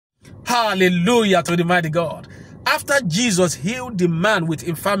Hallelujah to the mighty God. After Jesus healed the man with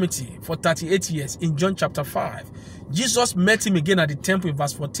infirmity for 38 years in John chapter 5, Jesus met him again at the temple in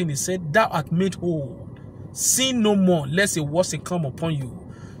verse 14. He said, "Thou art made whole. Sin no more, lest a worse come upon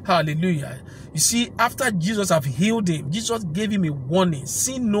you." Hallelujah. You see, after Jesus have healed him, Jesus gave him a warning.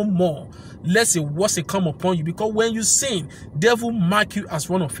 Sin no more, lest a worse come upon you. Because when you sin, devil mark you as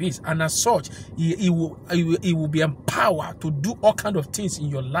one of his, and as such, he will be empowered to do all kind of things in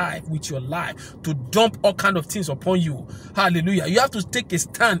your life, with your life, to dump all kind of things upon you. Hallelujah. You have to take a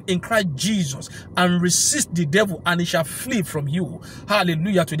stand in Christ Jesus and resist the devil, and he shall flee from you.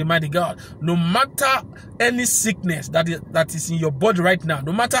 Hallelujah to the mighty God. No matter any sickness that is in your body right now,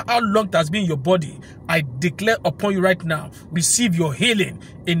 no matter how long it has been in your body, I declare upon you right now, receive your healing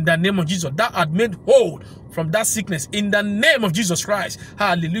in the name of Jesus. That had made whole from that sickness in the name of Jesus Christ.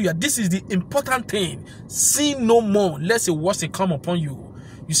 Hallelujah. This is the important thing. Sin no more, lest a worse come upon you.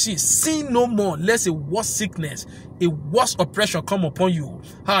 You see, sin no more, lest a worse sickness, a worse oppression come upon you.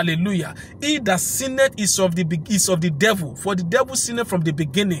 Hallelujah. He that sinneth is of the devil, for the devil sinned from the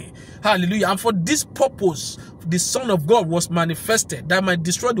beginning. Hallelujah. And for this purpose, the Son of God was manifested, that might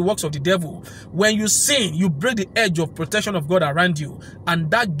destroy the works of the devil. When you sin, you break the edge of protection of God around you, and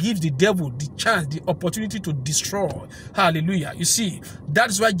that gives the devil the chance, the opportunity to destroy. Hallelujah. You see,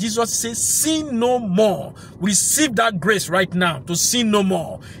 that is why Jesus says, sin no more. Receive that grace right now to sin no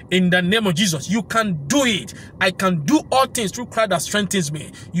more in the name of Jesus. You can do it. I can do all things through Christ that strengthens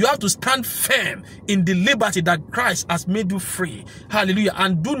me. You have to stand firm in the liberty that Christ has made you free. Hallelujah.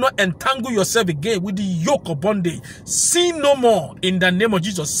 And do not entangle yourself again with the yoke of bondage. Sin no more in the name of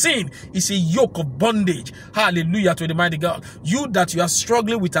Jesus. Sin is a yoke of bondage. Hallelujah to the mighty God. You that you are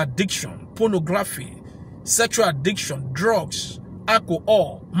struggling with addiction, pornography, sexual addiction, drugs,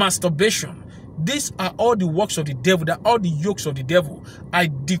 alcohol, masturbation, these are all the works of the devil. They are all the yokes of the devil.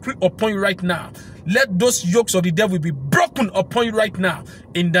 I decree upon you right now, let those yokes of the devil be broken upon you right now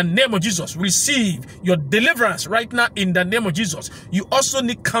in the name of Jesus. Receive your deliverance right now in the name of Jesus. You also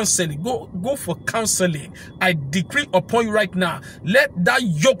need counseling. Go for counseling. I decree upon you right now, let that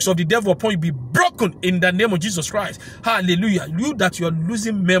yokes of the devil upon you be broken in the name of Jesus Christ. Hallelujah. You that you are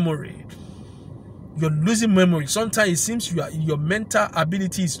losing memory. You're losing memory. Sometimes it seems your mental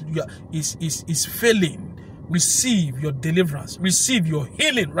ability is failing. Receive your deliverance. Receive your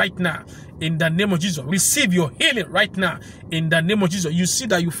healing right now in the name of Jesus. Receive your healing right now in the name of Jesus. You see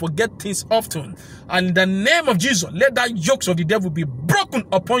that you forget things often. And in the name of Jesus, let that yokes of the devil be broken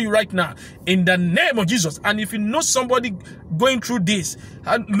upon you right now in the name of Jesus. And if you know somebody going through this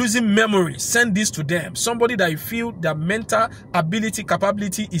and losing memory, send this to them. Somebody that you feel their mental ability,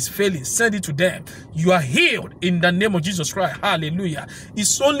 capability is failing, send it to them. You are healed in the name of Jesus Christ. Hallelujah.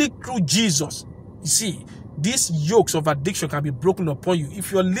 It's only through Jesus. You see, these yokes of addiction can be broken upon you.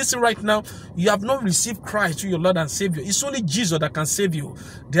 If you're listening right now, you have not received Christ to your Lord and Savior. It's only Jesus that can save you.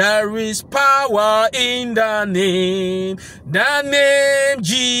 There is power in the name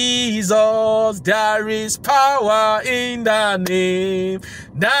Jesus. There is power in the name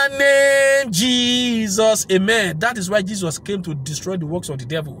Jesus. Amen. That is why Jesus came to destroy the works of the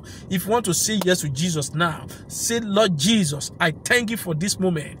devil. If you want to say yes to Jesus now, say, Lord Jesus, I thank you for this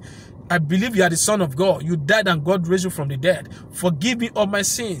moment. I believe you are the Son of God. You died and God raised you from the dead. Forgive me of my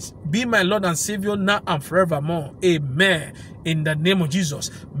sins. Be my Lord and Savior now and forevermore. Amen. In the name of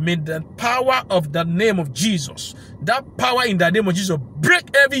Jesus. May the power of the name of Jesus, that power in the name of Jesus,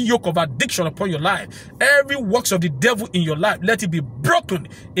 break every yoke of addiction upon your life. Every works of the devil in your life, let it be broken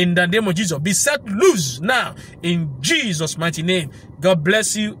in the name of Jesus. Be set loose now in Jesus' mighty name. God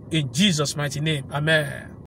bless you in Jesus' mighty name. Amen.